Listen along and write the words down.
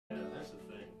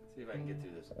See if I can get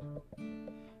through this.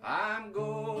 I'm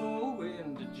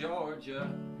going to Georgia.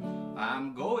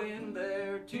 I'm going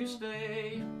there to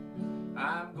stay.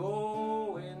 I'm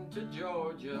going to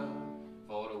Georgia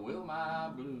for to will my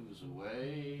blues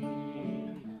away.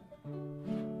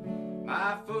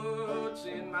 My foot's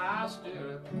in my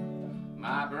stirrup,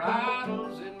 my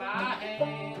bridle's in my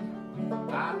hand.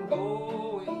 I'm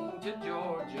going to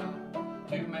Georgia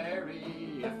to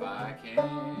marry if I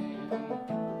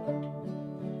can.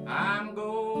 I'm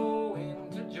going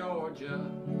to Georgia,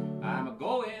 I'm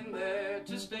going there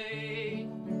to stay.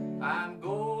 I'm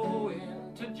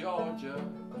going to Georgia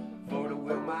for to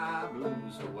will my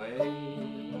blues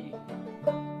away.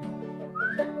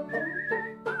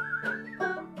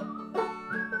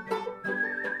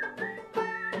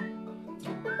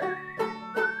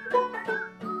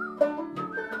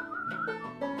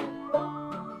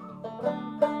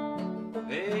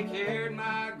 They carried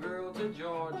my girl to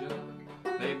Georgia,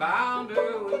 they bound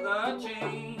her with a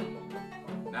chain.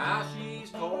 Now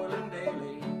she's toiling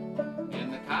daily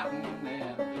in the cotton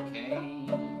and the cane.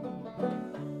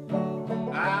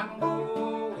 I'm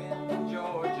going to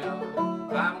Georgia,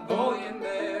 I'm going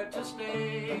there to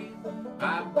stay.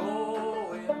 I'm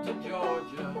going to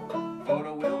Georgia for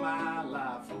to will my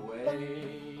life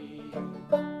away.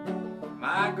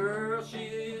 My girl, she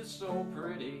is so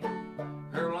pretty,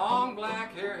 her long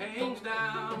black hair hangs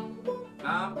down.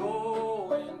 I'm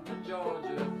going to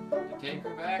Georgia to take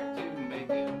her back to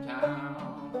Macon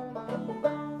town.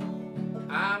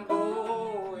 I'm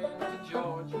going to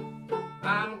Georgia,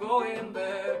 I'm going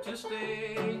there to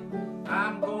stay.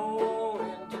 I'm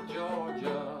going to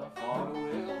Georgia for to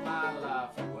will my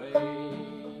life away.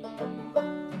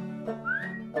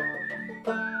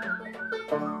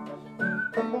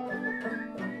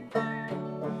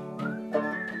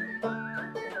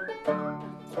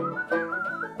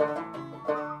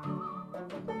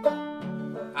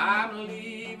 I'm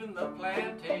leaving the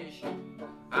plantation,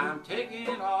 I'm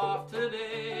taking off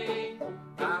today.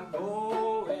 I'm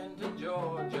going to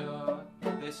Georgia,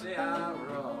 they say I'll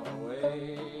run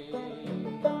away.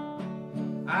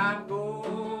 I'm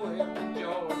going to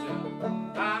Georgia,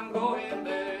 I'm going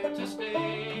there to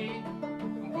stay.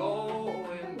 I'm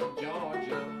going to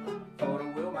Georgia for to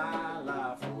will my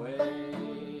life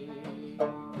away.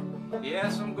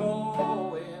 Yes, I'm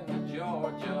going to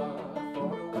Georgia for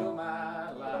to will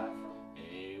my life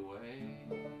away.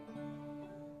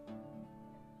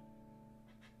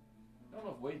 I don't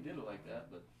know if Wade did it like that,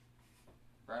 but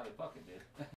Bradley Puckett did.